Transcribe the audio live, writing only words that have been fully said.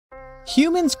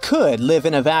Humans could live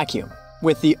in a vacuum,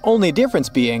 with the only difference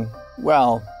being,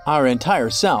 well, our entire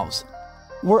selves.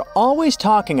 We're always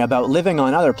talking about living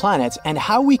on other planets and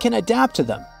how we can adapt to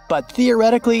them, but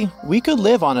theoretically, we could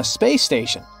live on a space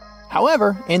station.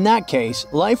 However, in that case,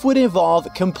 life would evolve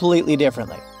completely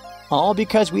differently, all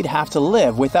because we'd have to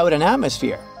live without an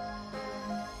atmosphere.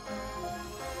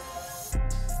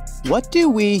 What do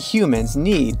we humans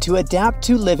need to adapt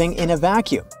to living in a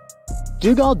vacuum?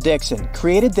 Dougal-Dixon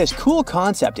created this cool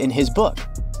concept in his book,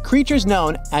 creatures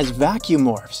known as vacuum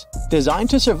morphs, designed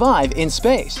to survive in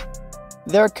space.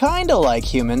 They're kinda like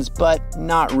humans, but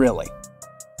not really.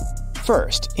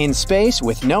 First, in space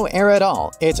with no air at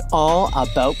all, it's all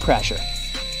about pressure.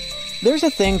 There's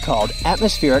a thing called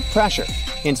atmospheric pressure.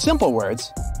 In simple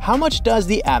words, how much does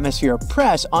the atmosphere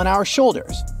press on our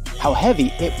shoulders? How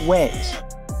heavy it weighs.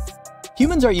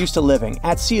 Humans are used to living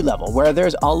at sea level where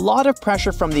there's a lot of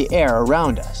pressure from the air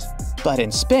around us. But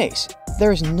in space,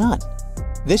 there's none.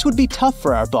 This would be tough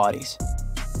for our bodies.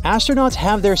 Astronauts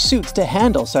have their suits to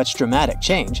handle such dramatic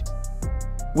change.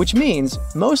 Which means,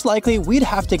 most likely we'd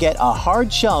have to get a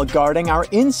hard shell guarding our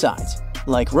insides,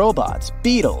 like robots,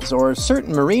 beetles, or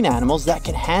certain marine animals that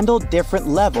can handle different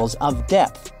levels of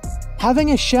depth.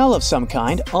 Having a shell of some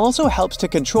kind also helps to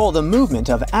control the movement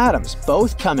of atoms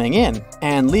both coming in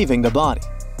and leaving the body.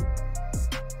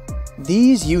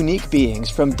 These unique beings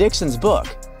from Dixon's book,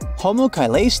 Homo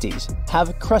caelestes,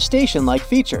 have crustacean-like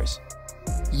features.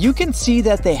 You can see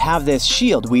that they have this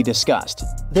shield we discussed.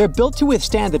 They're built to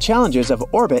withstand the challenges of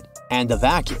orbit and the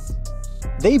vacuum.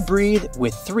 They breathe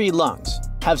with 3 lungs,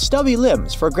 have stubby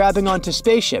limbs for grabbing onto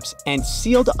spaceships, and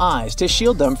sealed eyes to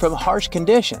shield them from harsh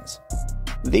conditions.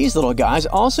 These little guys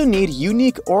also need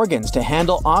unique organs to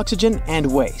handle oxygen and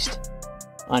waste.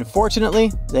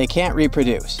 Unfortunately, they can't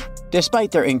reproduce.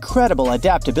 Despite their incredible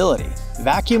adaptability,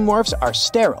 vacuum morphs are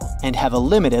sterile and have a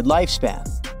limited lifespan.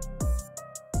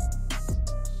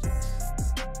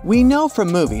 We know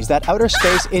from movies that outer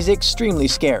space is extremely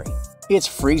scary. It's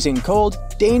freezing cold,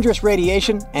 dangerous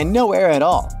radiation, and no air at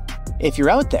all. If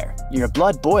you're out there, your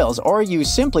blood boils or you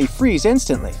simply freeze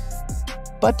instantly.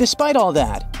 But despite all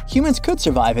that, humans could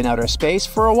survive in outer space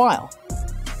for a while.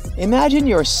 Imagine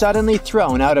you're suddenly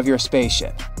thrown out of your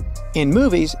spaceship. In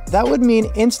movies, that would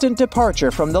mean instant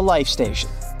departure from the life station.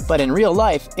 But in real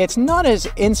life, it's not as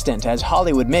instant as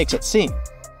Hollywood makes it seem.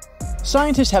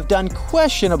 Scientists have done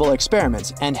questionable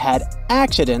experiments and had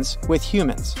accidents with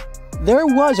humans. There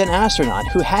was an astronaut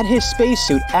who had his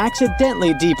spacesuit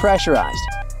accidentally depressurized.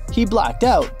 He blacked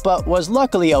out, but was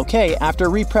luckily okay after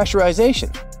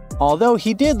repressurization, although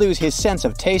he did lose his sense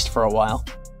of taste for a while.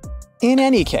 In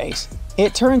any case,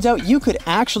 it turns out you could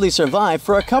actually survive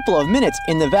for a couple of minutes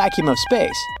in the vacuum of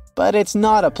space, but it's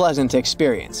not a pleasant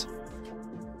experience.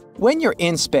 When you're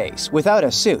in space without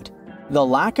a suit, the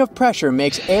lack of pressure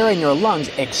makes air in your lungs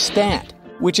expand,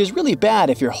 which is really bad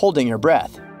if you're holding your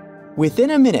breath.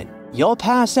 Within a minute, you'll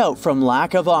pass out from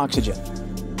lack of oxygen.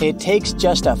 It takes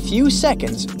just a few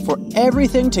seconds for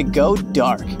everything to go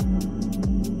dark.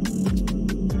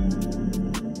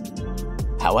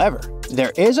 However,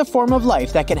 there is a form of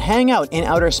life that can hang out in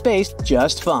outer space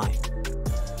just fine.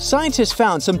 Scientists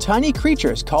found some tiny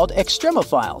creatures called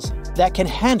extremophiles that can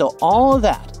handle all of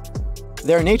that.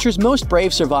 They're nature's most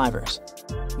brave survivors.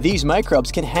 These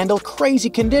microbes can handle crazy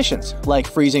conditions like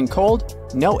freezing cold,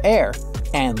 no air,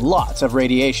 and lots of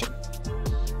radiation.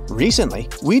 Recently,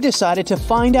 we decided to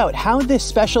find out how this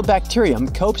special bacterium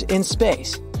copes in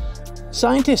space.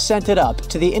 Scientists sent it up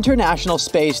to the International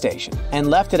Space Station and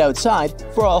left it outside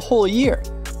for a whole year.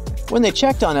 When they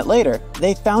checked on it later,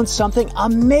 they found something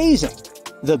amazing.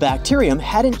 The bacterium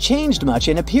hadn't changed much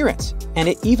in appearance, and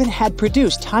it even had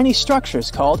produced tiny structures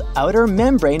called outer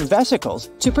membrane vesicles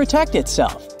to protect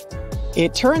itself.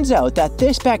 It turns out that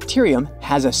this bacterium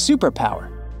has a superpower.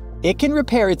 It can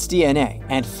repair its DNA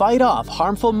and fight off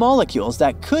harmful molecules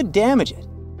that could damage it.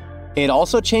 It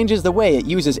also changes the way it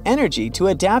uses energy to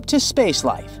adapt to space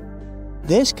life.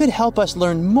 This could help us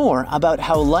learn more about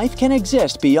how life can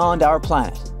exist beyond our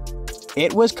planet.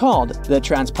 It was called the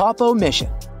Transpopo mission.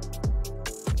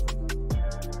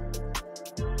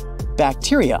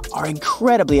 Bacteria are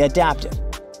incredibly adaptive.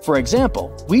 For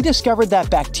example, we discovered that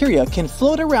bacteria can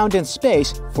float around in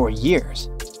space for years.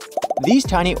 These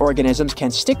tiny organisms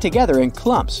can stick together in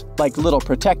clumps, like little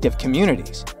protective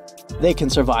communities. They can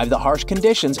survive the harsh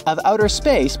conditions of outer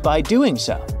space by doing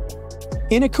so.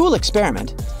 In a cool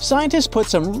experiment, scientists put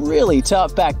some really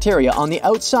tough bacteria on the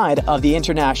outside of the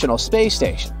International Space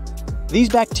Station. These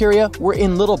bacteria were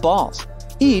in little balls,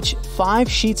 each 5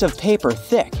 sheets of paper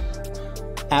thick.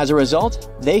 As a result,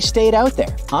 they stayed out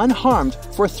there, unharmed,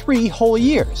 for 3 whole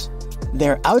years.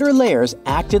 Their outer layers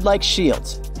acted like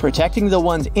shields, protecting the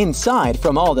ones inside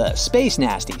from all the space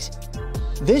nasties.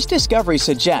 This discovery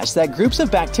suggests that groups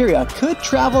of bacteria could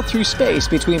travel through space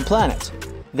between planets.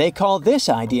 They call this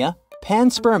idea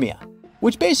panspermia,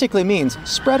 which basically means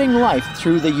spreading life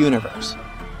through the universe.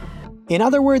 In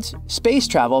other words, space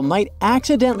travel might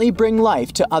accidentally bring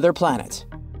life to other planets.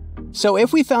 So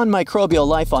if we found microbial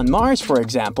life on Mars, for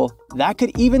example, that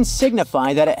could even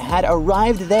signify that it had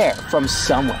arrived there from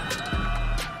somewhere.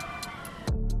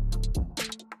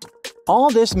 All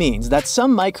this means that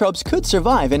some microbes could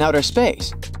survive in outer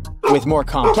space. With more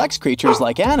complex creatures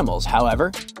like animals,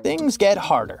 however, things get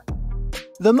harder.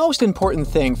 The most important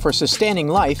thing for sustaining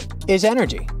life is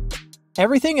energy.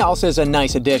 Everything else is a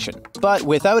nice addition, but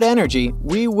without energy,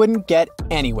 we wouldn't get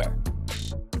anywhere.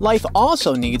 Life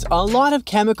also needs a lot of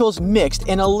chemicals mixed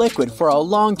in a liquid for a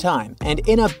long time and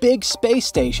in a big space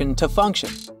station to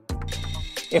function.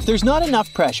 If there's not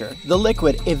enough pressure, the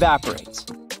liquid evaporates.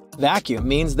 Vacuum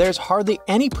means there's hardly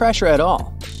any pressure at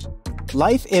all.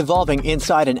 Life evolving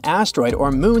inside an asteroid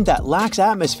or moon that lacks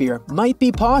atmosphere might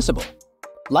be possible.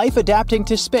 Life adapting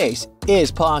to space is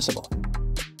possible.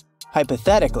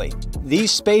 Hypothetically,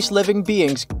 these space-living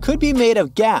beings could be made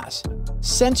of gas,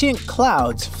 sentient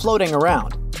clouds floating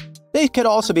around. They could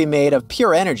also be made of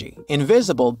pure energy,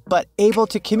 invisible but able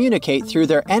to communicate through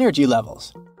their energy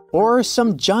levels. Or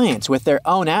some giants with their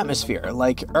own atmosphere,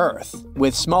 like Earth,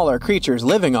 with smaller creatures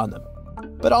living on them.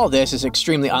 But all this is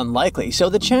extremely unlikely, so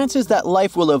the chances that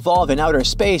life will evolve in outer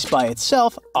space by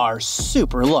itself are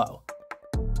super low.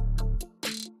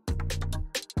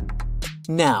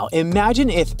 Now, imagine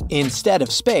if, instead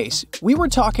of space, we were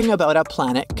talking about a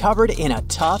planet covered in a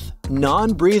tough,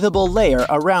 non-breathable layer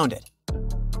around it.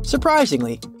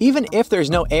 Surprisingly, even if there's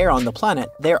no air on the planet,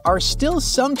 there are still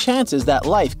some chances that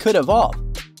life could evolve,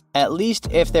 at least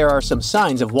if there are some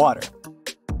signs of water.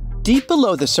 Deep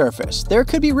below the surface, there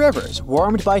could be rivers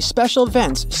warmed by special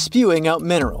vents spewing out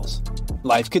minerals.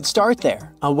 Life could start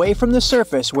there, away from the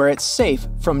surface where it's safe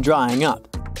from drying up.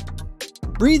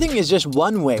 Breathing is just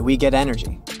one way we get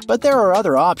energy, but there are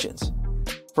other options.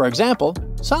 For example,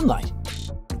 sunlight.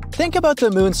 Think about the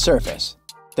moon's surface.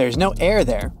 There's no air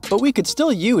there, but we could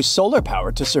still use solar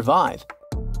power to survive.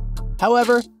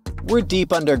 However, we're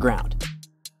deep underground.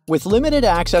 With limited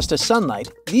access to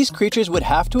sunlight, these creatures would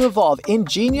have to evolve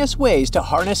ingenious ways to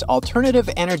harness alternative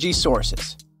energy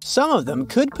sources. Some of them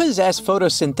could possess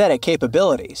photosynthetic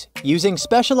capabilities, using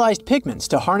specialized pigments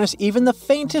to harness even the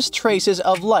faintest traces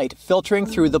of light filtering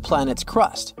through the planet's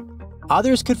crust.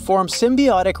 Others could form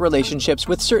symbiotic relationships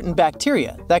with certain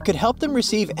bacteria that could help them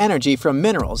receive energy from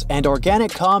minerals and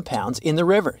organic compounds in the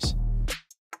rivers.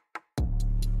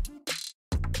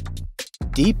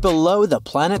 Deep below the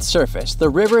planet's surface, the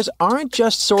rivers aren't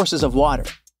just sources of water.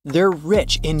 They're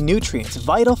rich in nutrients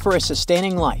vital for a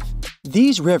sustaining life.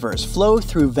 These rivers flow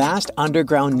through vast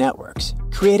underground networks,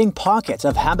 creating pockets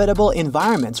of habitable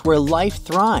environments where life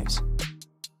thrives.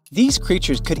 These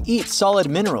creatures could eat solid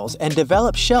minerals and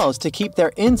develop shells to keep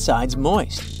their insides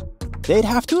moist. They'd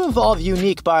have to evolve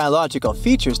unique biological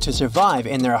features to survive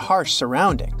in their harsh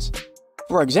surroundings.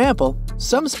 For example,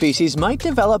 some species might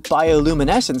develop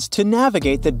bioluminescence to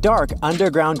navigate the dark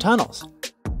underground tunnels.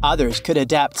 Others could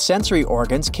adapt sensory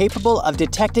organs capable of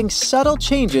detecting subtle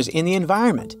changes in the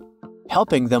environment,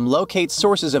 helping them locate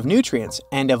sources of nutrients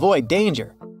and avoid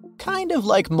danger, kind of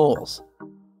like moles.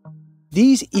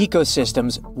 These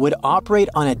ecosystems would operate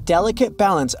on a delicate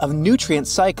balance of nutrient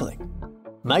cycling.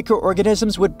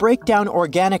 Microorganisms would break down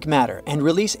organic matter and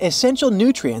release essential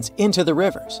nutrients into the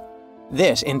rivers.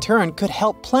 This, in turn, could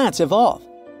help plants evolve,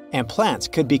 and plants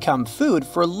could become food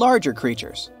for larger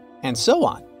creatures, and so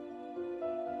on.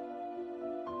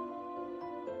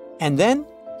 And then,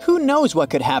 who knows what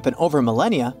could happen over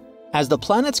millennia? As the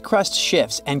planet's crust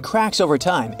shifts and cracks over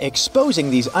time, exposing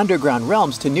these underground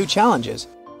realms to new challenges,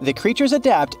 the creatures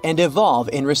adapt and evolve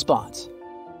in response.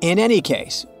 In any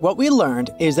case, what we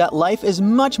learned is that life is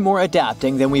much more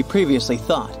adapting than we previously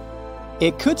thought.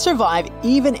 It could survive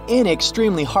even in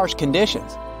extremely harsh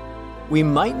conditions. We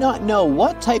might not know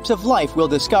what types of life we'll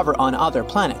discover on other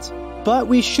planets, but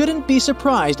we shouldn't be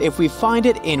surprised if we find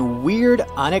it in weird,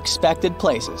 unexpected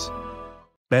places.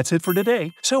 That's it for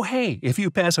today. So hey, if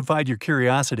you pacified your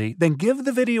curiosity, then give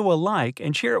the video a like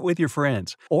and share it with your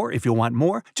friends. Or if you want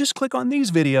more, just click on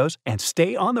these videos and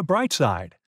stay on the bright side.